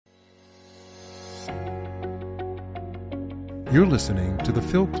You're listening to the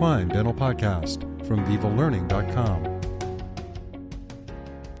Phil Klein Dental Podcast from VivaLearning.com.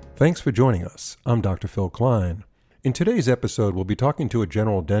 Thanks for joining us. I'm Dr. Phil Klein. In today's episode, we'll be talking to a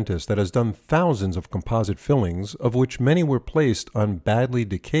general dentist that has done thousands of composite fillings, of which many were placed on badly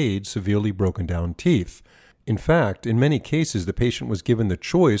decayed, severely broken down teeth. In fact, in many cases, the patient was given the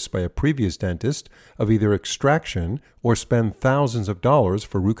choice by a previous dentist of either extraction or spend thousands of dollars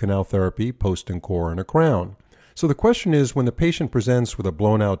for root canal therapy, post and core, and a crown. So the question is, when the patient presents with a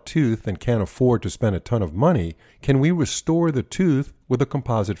blown-out tooth and can't afford to spend a ton of money, can we restore the tooth with a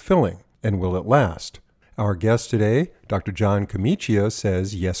composite filling, and will it last? Our guest today, Dr. John Gammachia,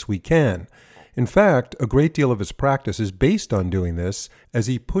 says yes, we can. In fact, a great deal of his practice is based on doing this as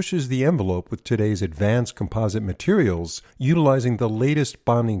he pushes the envelope with today's advanced composite materials, utilizing the latest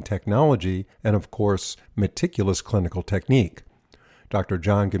bonding technology and, of course, meticulous clinical technique. Dr.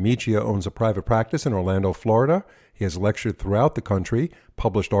 John Gammachia owns a private practice in Orlando, Florida. He has lectured throughout the country,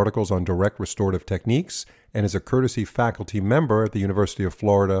 published articles on direct restorative techniques, and is a courtesy faculty member at the University of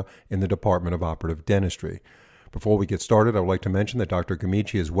Florida in the Department of Operative Dentistry. Before we get started, I would like to mention that Dr.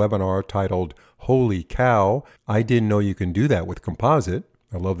 Gammachia's webinar titled, Holy Cow, I Didn't Know You Can Do That with Composite,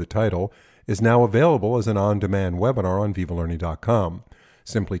 I love the title, is now available as an on-demand webinar on VivaLearning.com.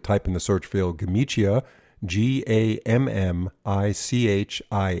 Simply type in the search field Gammichia, Gammachia,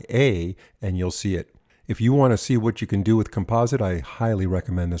 and you'll see it. If you want to see what you can do with composite, I highly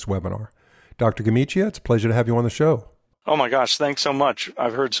recommend this webinar. Dr. Gammachia, it's a pleasure to have you on the show. Oh my gosh, thanks so much.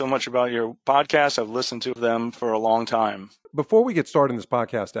 I've heard so much about your podcast. I've listened to them for a long time. Before we get started in this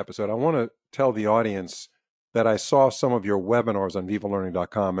podcast episode, I want to tell the audience that I saw some of your webinars on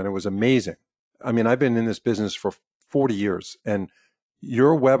VivaLearning.com, and it was amazing. I mean, I've been in this business for 40 years, and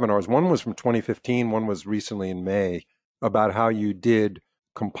your webinars, one was from 2015, one was recently in May, about how you did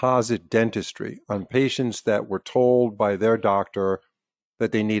composite dentistry on patients that were told by their doctor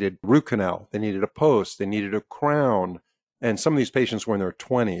that they needed root canal, they needed a post, they needed a crown, and some of these patients were in their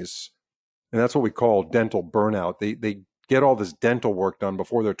 20s. And that's what we call dental burnout. They get all this dental work done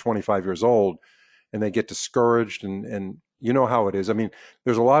before they're 25 years old, and they get discouraged, and you know how it is. I mean,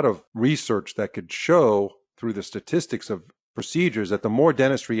 there's a lot of research that could show through the statistics of procedures that the more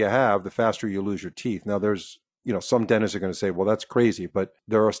dentistry you have, the faster you lose your teeth. Now, there's, some dentists are going to say, well, that's crazy, but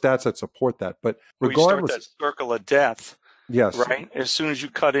there are stats that support that. But regardless, we start that circle of death. Yes. Right? As soon as you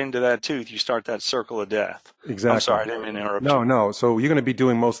cut into that tooth, you start that circle of death. Exactly. I'm sorry, I didn't mean to interrupt you. No. So you're going to be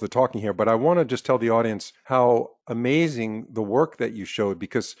doing most of the talking here, but I want to just tell the audience how amazing the work that you showed,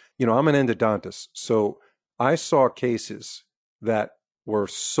 because, I'm an endodontist. So I saw cases that were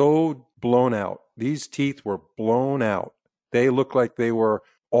so blown out. These teeth were blown out. They looked like they were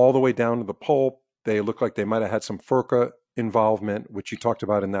all the way down to the pulp. They looked like they might have had some FERCA involvement, which you talked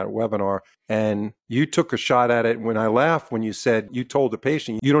about in that webinar. And you took a shot at it. When I laughed when you said you told the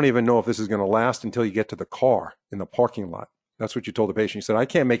patient, you don't even know if this is going to last until you get to the car in the parking lot. That's what you told the patient. You said, I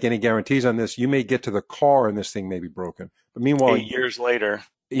can't make any guarantees on this. You may get to the car and this thing may be broken. But meanwhile, 8 years later.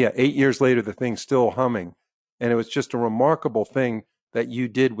 Yeah, 8 years later, the thing's still humming. And it was just a remarkable thing that you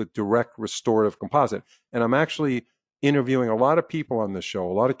did with direct restorative composite. And I'm actually interviewing a lot of people on this show,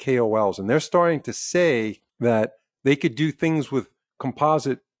 a lot of KOLs, and they're starting to say that they could do things with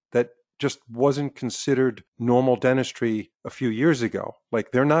composite that just wasn't considered normal dentistry a few years ago.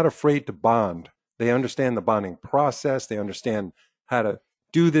 Like, they're not afraid to bond. They understand the bonding process. They understand how to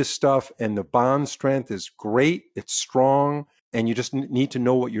do this stuff, and the bond strength is great. It's strong, and you just need to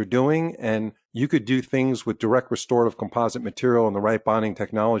know what you're doing. And you could do things with direct restorative composite material and the right bonding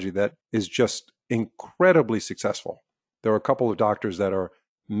technology that is just incredibly successful. There are a couple of doctors that are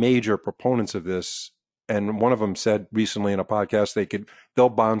major proponents of this. And one of them said recently in a podcast, they'll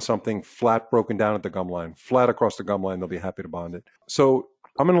bond something flat broken down at the gum line, flat across the gum line. They'll be happy to bond it. So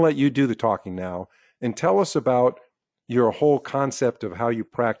I'm going to let you do the talking now and tell us about your whole concept of how you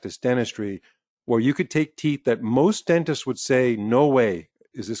practice dentistry, where you could take teeth that most dentists would say, no way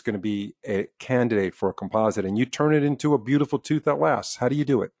is this going to be a candidate for a composite, and you turn it into a beautiful tooth that lasts. How do you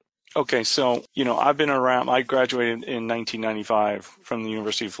do it? Okay, so, I've been around. I graduated in 1995 from the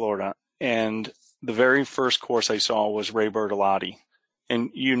University of Florida, and the very first course I saw was Ray Bertolotti.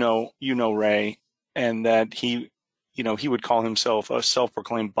 And you know Ray, and that he would call himself a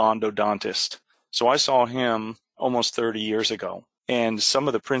self-proclaimed bondodontist. So I saw him almost 30 years ago. And some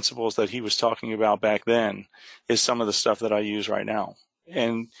of the principles that he was talking about back then is some of the stuff that I use right now.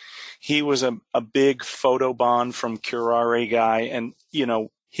 And he was a big photo bond from Curare guy. And,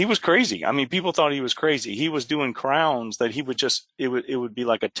 he was crazy. I mean, people thought he was crazy. He was doing crowns that he would just, it would be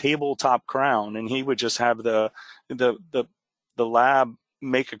like a tabletop crown, and he would just have the lab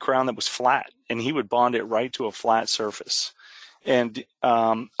make a crown that was flat, and he would bond it right to a flat surface. And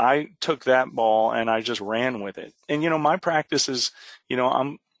I took that ball and I just ran with it. And, my practice is,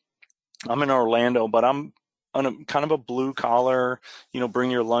 I'm in Orlando, but I'm on a kind of a blue collar,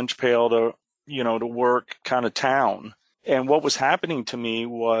 bring your lunch pail to work kind of town. And what was happening to me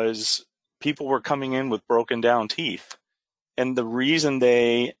was people were coming in with broken down teeth. And the reason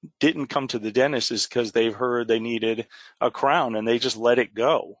they didn't come to the dentist is because they've heard they needed a crown and they just let it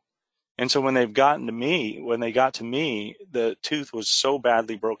go. And so when they got to me, the tooth was so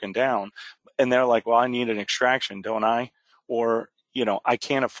badly broken down and they're like, well, I need an extraction, don't I? Or, I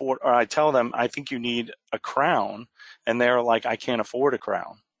can't afford, or I tell them, I think you need a crown. And they're like, I can't afford a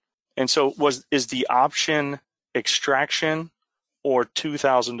crown. And so is the option extraction or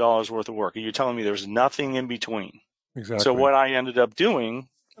 $2,000 worth of work? Are you telling me there's nothing in between? Exactly. So what I ended up doing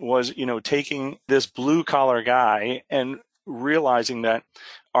was, taking this blue collar guy and realizing that,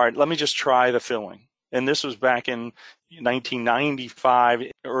 all right, let me just try the filling. And this was back in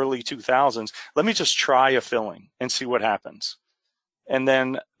 1995, early 2000s. Let me just try a filling and see what happens. And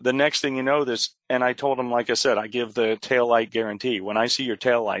then the next thing you know, and I told him, like I said, I give the taillight guarantee. When I see your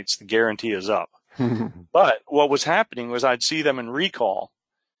taillights, the guarantee is up. But what was happening was I'd see them in recall,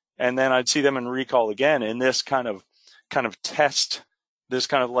 and then I'd see them in recall again. And this kind of test, this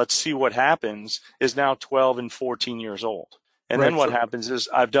kind of let's see what happens, is now 12 and 14 years old. And then what happens is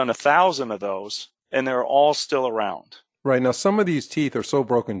I've done 1,000 of those, and they're all still around. Right. Now, some of these teeth are so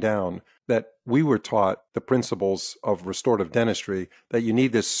broken down that we were taught the principles of restorative dentistry that you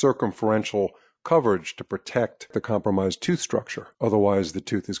need this circumferential coverage to protect the compromised tooth structure. Otherwise, the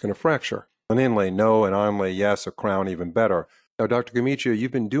tooth is going to fracture. An inlay, no. An onlay, yes. A crown, even better. Now, Dr. Gammichia,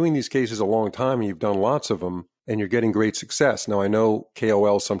 you've been doing these cases a long time, and you've done lots of them, and you're getting great success. Now, I know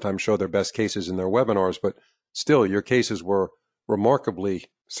KOLs sometimes show their best cases in their webinars, but still, your cases were remarkably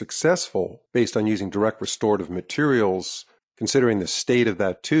successful based on using direct restorative materials, considering the state of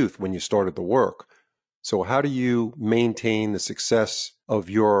that tooth when you started the work. So how do you maintain the success of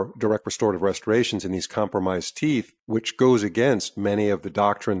your direct restorative restorations in these compromised teeth, which goes against many of the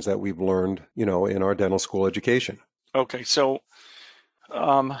doctrines that we've learned, in our dental school education? Okay, so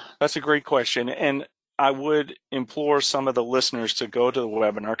that's a great question. And I would implore some of the listeners to go to the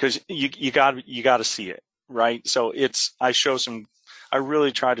webinar because you got to see it, right? So I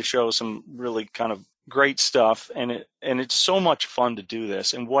really try to show some really kind of great stuff, and it's so much fun to do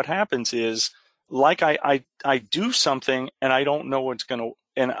this. And what happens is, like I do something and I don't know what's going to,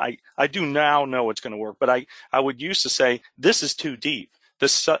 and I do now know it's going to work, but I would used to say, this is too deep. The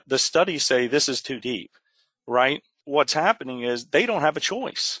studies say this is too deep, right? What's happening is they don't have a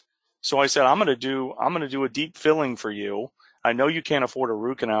choice. So I said, I'm going to do a deep filling for you. I know you can't afford a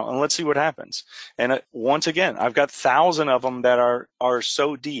root canal, and let's see what happens. And once again, I've got 1,000 of them that are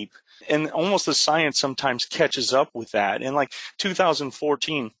so deep, and almost the science sometimes catches up with that. In like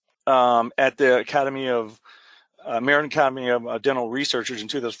 2014, at the American Academy of Dental Researchers in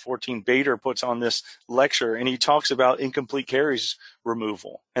 2014, Bader puts on this lecture, and he talks about incomplete caries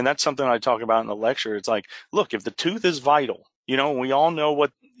removal. And that's something I talk about in the lecture. It's like, look, if the tooth is vital, we all know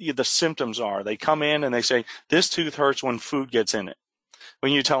what the symptoms are. They come in and they say, this tooth hurts when food gets in it.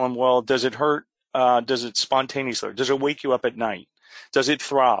 When you tell them, well, does it hurt? Does it spontaneously? Does it wake you up at night? Does it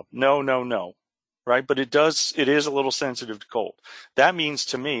throb? No. Right? But it is a little sensitive to cold. That means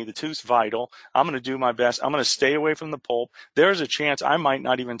to me, the tooth's vital. I'm going to do my best. I'm going to stay away from the pulp. There's a chance I might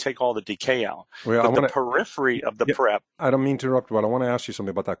not even take all the decay out. But the periphery of the prep. I don't mean to interrupt, but I want to ask you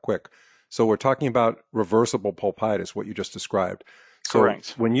something about that quick. So we're talking about reversible pulpitis, what you just described. So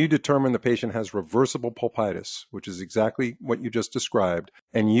correct. When you determine the patient has reversible pulpitis, which is exactly what you just described,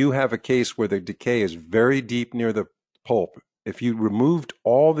 and you have a case where the decay is very deep near the pulp, if you removed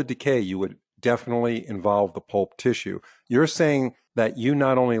all the decay, you would definitely involve the pulp tissue. You're saying that you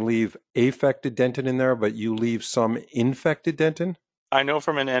not only leave affected dentin in there, but you leave some infected dentin? I know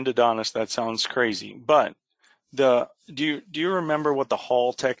from an endodontist that sounds crazy, but do you remember what the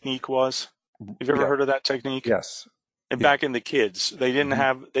Hall technique was? Have you ever heard of that technique? Yes. And back in the kids, they didn't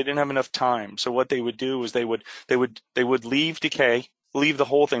have enough time. So what they would do is they would leave decay, leave the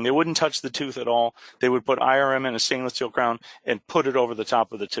whole thing. They wouldn't touch the tooth at all. They would put IRM in a stainless steel crown and put it over the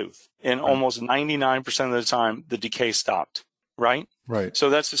top of the tooth. And almost 99% of the time, the decay stopped. Right? Right. So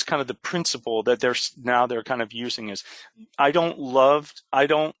that's just kind of the principle that they're kind of using is I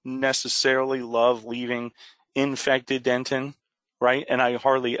don't necessarily love leaving infected dentin, right? And I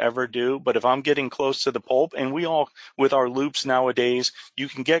hardly ever do. But if I'm getting close to the pulp, and we all, with our loupes nowadays, you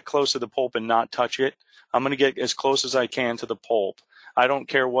can get close to the pulp and not touch it. I'm going to get as close as I can to the pulp. I don't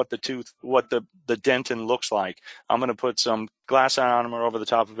care what the dentin looks like. I'm going to put some glass ionomer over the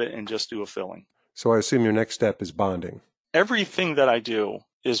top of it and just do a filling. So I assume your next step is bonding. everything that I do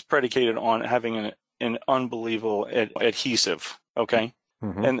is predicated on having an unbelievable adhesive, okay?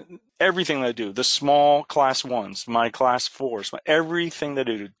 Mm-hmm. And everything that I do, the small class 1s, my class 4s, everything that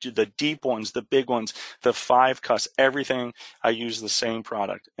I do, the deep ones, the big ones, the 5 cuts, everything, I use the same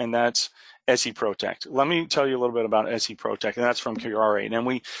product, and that's SE Protect. Let me tell you a little bit about SE Protect, and that's from Curare.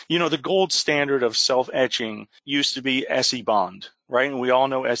 And the gold standard of self-etching used to be SE Bond, right? And we all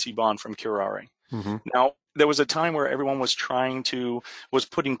know SE Bond from Curare. Mm-hmm. Now, there was a time where everyone was putting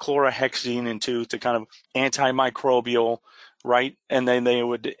chlorhexidine into to kind of antimicrobial, right? And then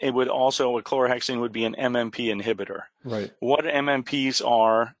chlorhexidine would be an MMP inhibitor. Right. What MMPs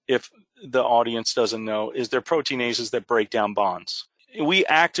are, if the audience doesn't know, is they're proteinases that break down bonds. We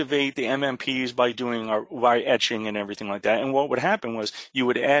activate the MMPs by etching and everything like that. And what would happen was you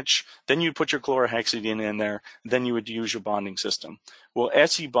would etch, then you'd put your chlorhexidine in there, then you would use your bonding system. Well,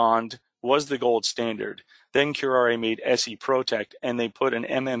 SE Bond was the gold standard. Then Curare made SE Protect, and they put an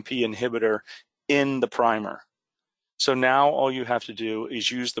MMP inhibitor in the primer. So now all you have to do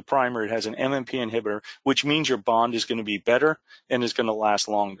is use the primer. It has an MMP inhibitor, which means your bond is going to be better and is going to last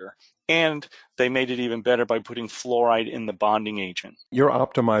longer. And they made it even better by putting fluoride in the bonding agent. You're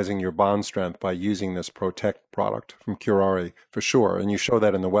optimizing your bond strength by using this Protect product from Curare for sure, and you show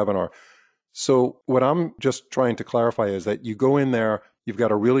that in the webinar. So what I'm just trying to clarify is that you go in there, you've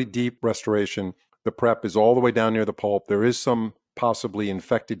got a really deep restoration. The prep is all the way down near the pulp. There is some possibly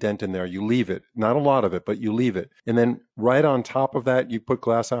infected dent in there. You leave it. Not a lot of it, but you leave it. And then right on top of that, you put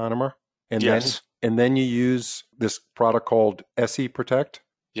glass ionomer. And Yes. then you use this product called SE Protect.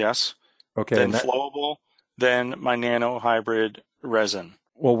 Yes. Okay. Then flowable, then my nano hybrid resin.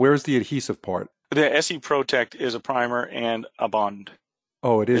 Well, where's the adhesive part? The SE Protect is a primer and a bond.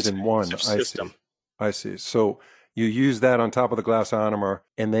 Oh, it is in one. System. I see. So you use that on top of the glass ionomer,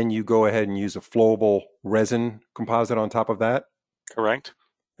 and then you go ahead and use a flowable resin composite on top of that? Correct.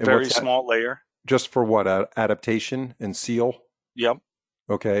 And very small layer. Just for what? Adaptation and seal? Yep.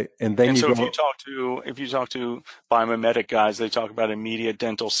 Okay. And then if you talk to biomimetic guys, they talk about immediate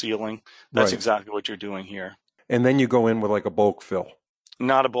dental sealing. That's exactly what you're doing here. And then you go in with like a bulk fill.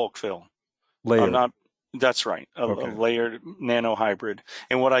 Not a bulk fill. Layered. That's right. A layered nano hybrid.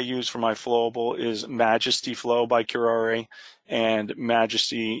 And what I use for my flowable is Majesty Flow by Curare, and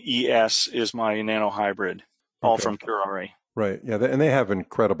Majesty ES is my nano hybrid, all from Curare. Right. Yeah. And they have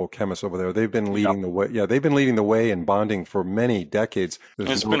incredible chemists over there. They've been leading the way. Yeah. They've been leading the way in bonding for many decades.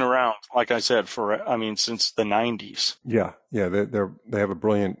 It's been around, like I said, since the 90s. Yeah. Yeah. They have a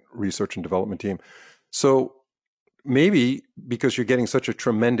brilliant research and development team. So maybe because you're getting such a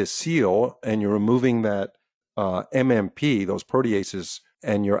tremendous seal and you're removing that MMP, those proteases,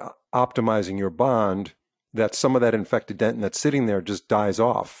 and you're optimizing your bond, that some of that infected dentin that's sitting there just dies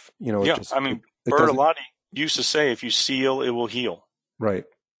off. Bertolotti used to say, if you seal, it will heal. Right.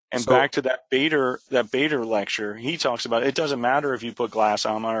 And back to that Bader lecture, he talks about it doesn't matter if you put glass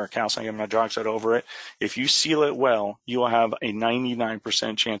ionomer or calcium hydroxide over it. If you seal it well, you will have a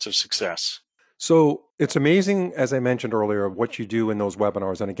 99% chance of success. So it's amazing, as I mentioned earlier, what you do in those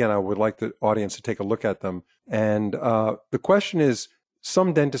webinars. And again, I would like the audience to take a look at them. And the question is,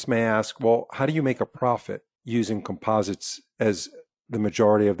 some dentists may ask, well, how do you make a profit using composites as the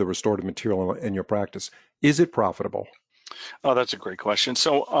majority of the restorative material in your practice? Is it profitable? Oh, that's a great question.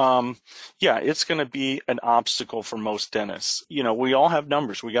 So, it's going to be an obstacle for most dentists. We all have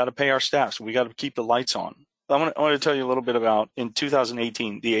numbers. We got to pay our staffs. We got to keep the lights on. I want to tell you a little bit about, in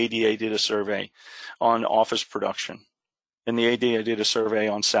 2018, the ADA did a survey on office production, and the ADA did a survey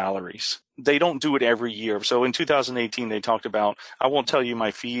on salaries. They don't do it every year. So in 2018, they talked about, I won't tell you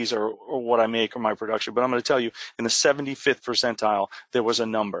my fees or what I make or my production, but I'm going to tell you in the 75th percentile, there was a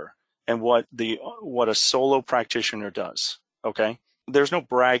number and what a solo practitioner does. Okay. There's no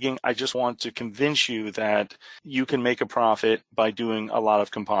bragging. I just want to convince you that you can make a profit by doing a lot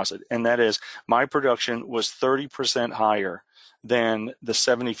of composite. And that is, my production was 30% higher than the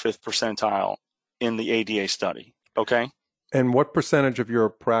 75th percentile in the ADA study. Okay. And what percentage of your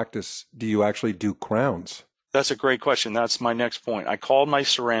practice do you actually do crowns? That's a great question. That's my next point. I called my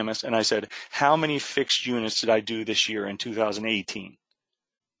ceramist and I said, how many fixed units did I do this year in 2018?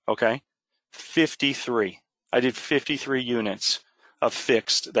 Okay. 53. I did 53 units of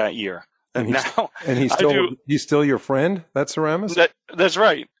fixed that year. And he's still your friend, that ceramist? That's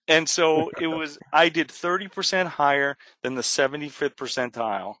right. And so I did 30% higher than the 75th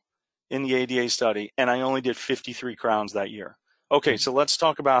percentile in the ADA study, and I only did 53 crowns that year. Okay, so let's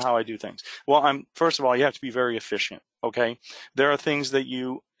talk about how I do things. Well, first of all, you have to be very efficient. Okay, there are things that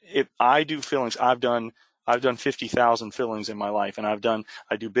if I do fillings, I've done 50,000 fillings in my life, and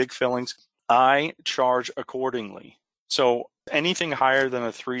I do big fillings. I charge accordingly. So anything higher than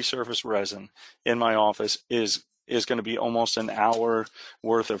a 3-surface resin in my office is going to be almost an hour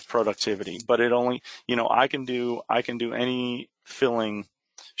worth of productivity. But it only, I can do any filling.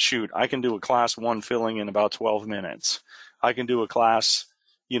 Shoot, I can do a class 1 filling in about 12 minutes. I can do a class,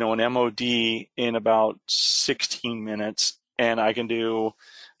 an MOD in about 16 minutes, and I can do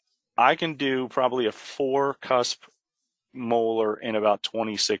probably a 4-cusp molar in about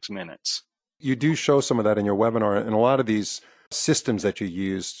 26 minutes. You do show some of that in your webinar, and a lot of these systems that you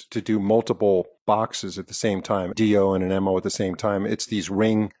use to do multiple boxes at the same time, DO and an MO at the same time, it's these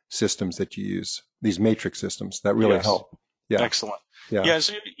ring systems that you use, these matrix systems that really help. Yeah. Excellent. Yeah.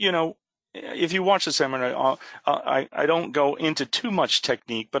 Yes, if you watch the seminar, I don't go into too much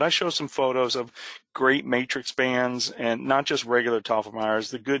technique, but I show some photos of great matrix bands and not just regular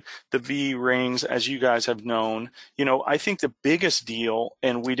Toffelmeyers, the V rings, as you guys have known. I think the biggest deal,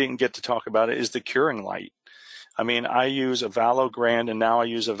 and we didn't get to talk about it, is the curing light. I mean, I use a Valo Grand and now I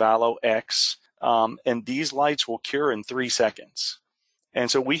use a Valo X, and these lights will cure in 3 seconds. And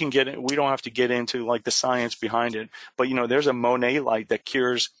so we don't have to get into like the science behind it, but there's a Monet light that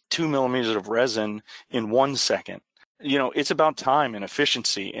cures 2 millimeters of resin in 1 second. It's about time and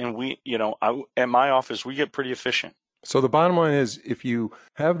efficiency. And at my office, we get pretty efficient. So the bottom line is, if you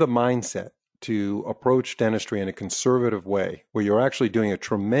have the mindset to approach dentistry in a conservative way, where you're actually doing a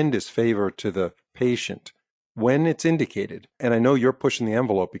tremendous favor to the patient when it's indicated, and I know you're pushing the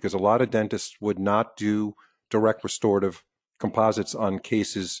envelope because a lot of dentists would not do direct restorative composites on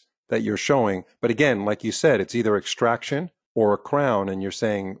cases that you're showing. But again, like you said, it's either extraction or a crown, and you're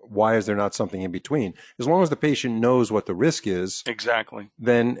saying, why is there not something in between? As long as the patient knows what the risk is, exactly,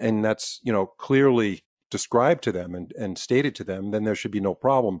 then, and that's clearly described to them and stated to them, then there should be no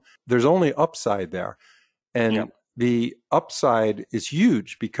problem. There's only upside there, and the upside is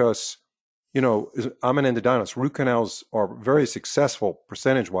huge because I'm an endodontist. Root canals are very successful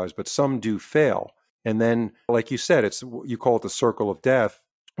percentage-wise, but some do fail. And then, like you said, you call it the circle of death.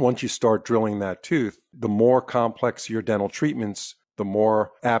 Once you start drilling that tooth, the more complex your dental treatments, the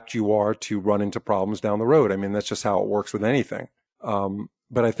more apt you are to run into problems down the road. I mean, that's just how it works with anything.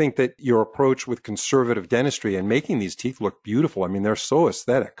 But I think that your approach with conservative dentistry and making these teeth look beautiful, I mean, they're so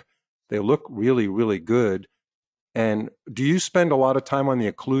aesthetic. They look really, really good. And do you spend a lot of time on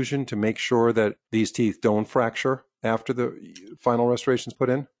the occlusion to make sure that these teeth don't fracture after the final restoration's put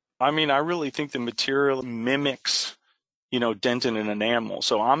in? I mean, I really think the material mimics, dentin and enamel.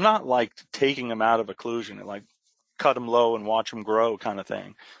 So I'm not like taking them out of occlusion and like cut them low and watch them grow kind of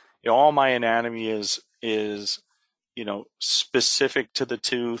thing. All my anatomy is specific to the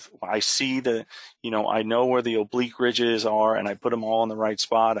tooth. I see I know where the oblique ridges are, and I put them all in the right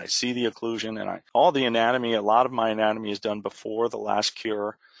spot. I see the occlusion, and all the anatomy, a lot of my anatomy is done before the last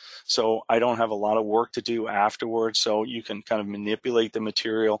cure. So I don't have a lot of work to do afterwards. So you can kind of manipulate the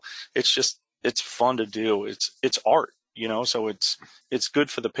material. It's fun to do. It's art, so it's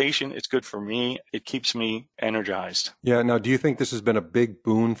good for the patient. It's good for me. It keeps me energized. Yeah. Now, do you think this has been a big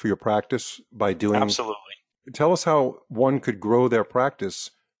boon for your practice by doing? Absolutely. Tell us how one could grow their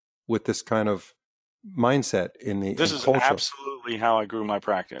practice with this kind of mindset This is absolutely how I grew my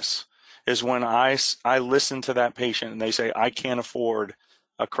practice, is when I listen to that patient and they say, I can't afford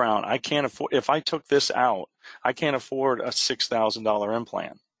a crown. I can't afford, if I took this out, I can't afford a $6,000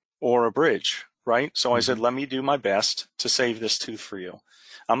 implant or a bridge, right? So I said, let me do my best to save this tooth for you.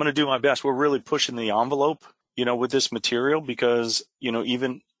 I'm going to do my best. We're really pushing the envelope, with this material because,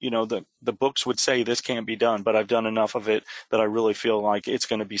 even, the books would say this can't be done, but I've done enough of it that I really feel like it's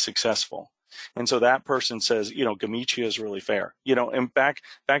going to be successful. And so that person says, Gammichia is really fair. And back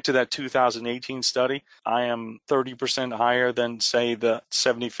to that 2018 study, I am 30% higher than, say, the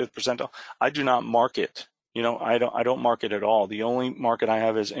 75th percentile. I do not market. I don't market at all. The only market I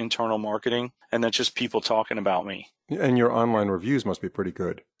have is internal marketing, and that's just people talking about me. And your online reviews must be pretty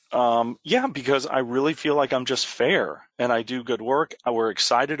good. Yeah, because I really feel like I'm just fair and I do good work. We're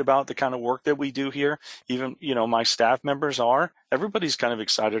excited about the kind of work that we do here. Even, my staff members are. Everybody's kind of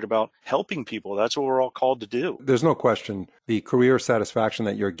excited about helping people. That's what we're all called to do. There's no question the career satisfaction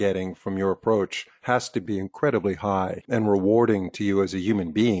that you're getting from your approach has to be incredibly high and rewarding to you as a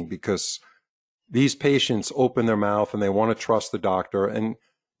human being, because these patients open their mouth and they want to trust the doctor. And,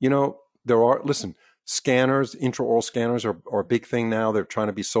 scanners, intraoral scanners are a big thing now. They're trying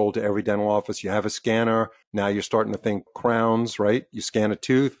to be sold to every dental office. You have a scanner. Now you're starting to think crowns, right? You scan a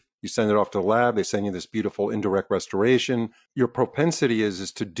tooth, you send it off to the lab. They send you this beautiful indirect restoration. Your propensity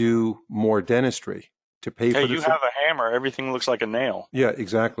is to do more dentistry, to pay for this. You have a hammer. Everything looks like a nail. Yeah,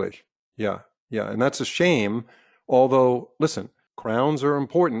 exactly. Yeah. And that's a shame. Although, listen, crowns are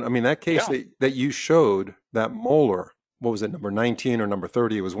important. I mean, that case that you showed, that molar, what was it, number 19 or number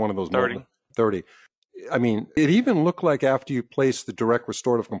 30? It was one of those 30. 30. I mean, it even looked like after you placed the direct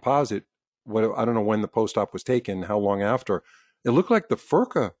restorative composite, I don't know when the post-op was taken, how long after, it looked like the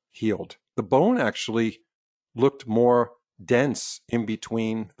furca healed. The bone actually looked more dense in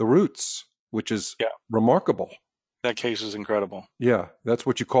between the roots, which is remarkable. That case is incredible. Yeah, that's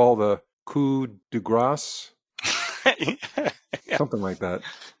what you call the coup de grace, something like that.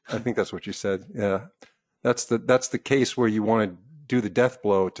 I think that's what you said. Yeah, that's the case where you want to do the death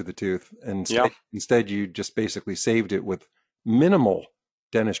blow to the tooth, and instead you just basically saved it with minimal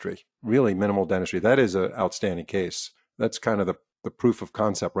dentistry, really minimal dentistry. That is an outstanding case. That's kind of the proof of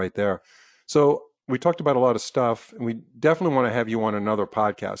concept right there. So we talked about a lot of stuff, and we definitely want to have you on another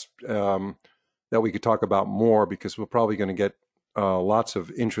podcast that we could talk about more, because we're probably going to get lots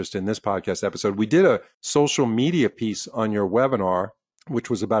of interest in this podcast episode. We did a social media piece on your webinar, which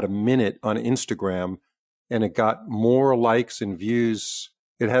was about a minute on Instagram, and it got more likes and views.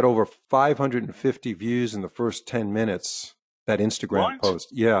 It had over 550 views in the first 10 minutes, that Instagram post.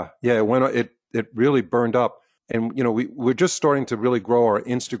 Yeah. It really burned up. And, we're just starting to really grow our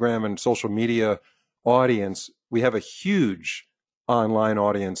Instagram and social media audience. We have a huge online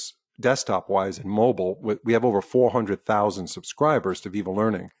audience, desktop wise and mobile. We have over 400,000 subscribers to Viva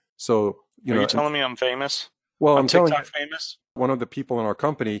Learning. So, are you telling me I'm famous? Well, I'm telling you, famous. One of the people in our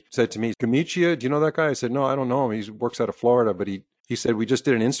company said to me, Gammichia, do you know that guy? I said, no, I don't know him. He works out of Florida, but he said, we just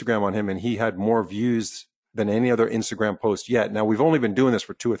did an Instagram on him and he had more views than any other Instagram post yet. Now, we've only been doing this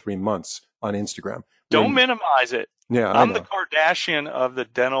for 2 or 3 months on Instagram. Don't minimize it. Yeah, I'm the Kardashian of the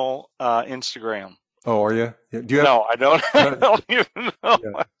dental Instagram. Oh, are you? Do you have, no, I don't. I don't even know.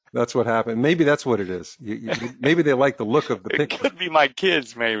 Yeah, that's what happened. Maybe that's what it is. Maybe they like the look of the picture. It could be my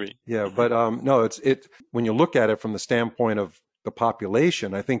kids, maybe. Yeah, but no, it's when you look at it from the standpoint of the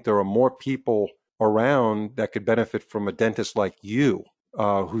population, I think there are more people around that could benefit from a dentist like you,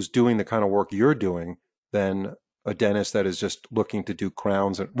 who's doing the kind of work you're doing, than a dentist that is just looking to do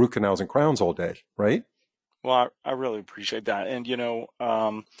crowns and root canals and crowns all day, right? Well, I really appreciate that. And,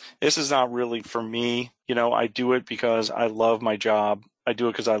 this is not really for me. I do it because I love my job. I do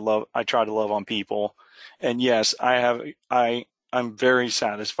it because I try to love on people. And yes, I'm very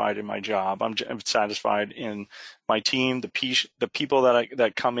satisfied in my job. I'm satisfied in my team, the people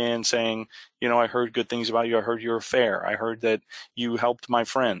that come in saying, I heard good things about you. I heard you're fair. I heard that you helped my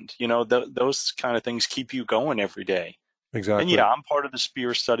friend. Those kind of things keep you going every day. Exactly. And I'm part of the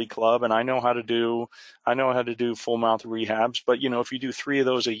Spear Study Club, and I know how to do full mouth rehabs. But if you do 3 of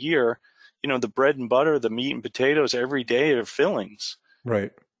those a year, the bread and butter, the meat and potatoes every day are fillings.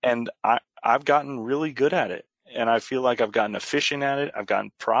 Right. And I've gotten really good at it. And I feel like I've gotten efficient at it. I've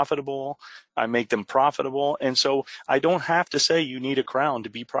gotten profitable. I make them profitable. And so I don't have to say you need a crown to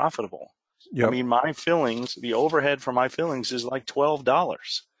be profitable. Yep. I mean, my fillings, the overhead for my fillings is like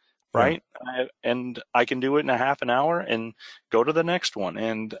 $12, right? Yeah. And I can do it in a half an hour and go to the next one.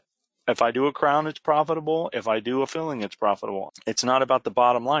 And if I do a crown, it's profitable. If I do a filling, it's profitable. It's not about the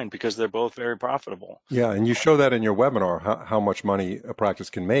bottom line because they're both very profitable. Yeah, and you show that in your webinar, how much money a practice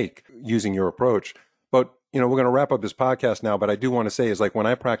can make using your approach. But we're going to wrap up this podcast now, but I do want to say is like when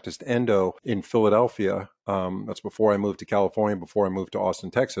I practiced endo in Philadelphia, that's before I moved to California, before I moved to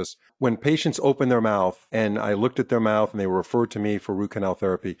Austin, Texas, when patients opened their mouth and I looked at their mouth and they were referred to me for root canal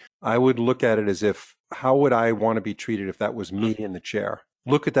therapy, I would look at it as if, how would I want to be treated if that was me in the chair?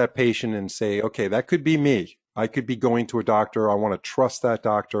 Look at that patient and say, okay, that could be me. I could be going to a doctor. I want to trust that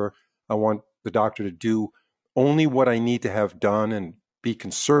doctor. I want the doctor to do only what I need to have done and be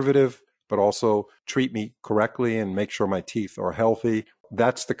conservative, but also treat me correctly and make sure my teeth are healthy.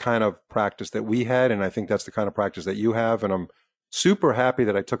 That's the kind of practice that we had, and I think that's the kind of practice that you have, and I'm super happy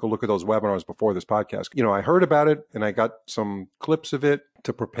that I took a look at those webinars before this podcast. I heard about it, and I got some clips of it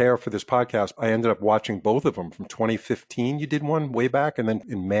to prepare for this podcast. I ended up watching both of them from 2015. You did one way back, and then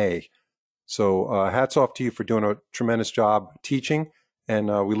in May. So hats off to you for doing a tremendous job teaching, and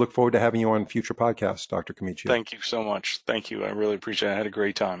we look forward to having you on future podcasts, Dr. Gammachia. Thank you so much. Thank you. I really appreciate it. I had a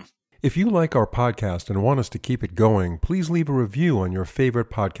great time. If you like our podcast and want us to keep it going, please leave a review on your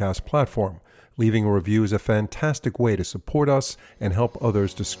favorite podcast platform. Leaving a review is a fantastic way to support us and help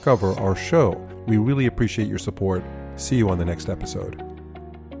others discover our show. We really appreciate your support. See you on the next episode.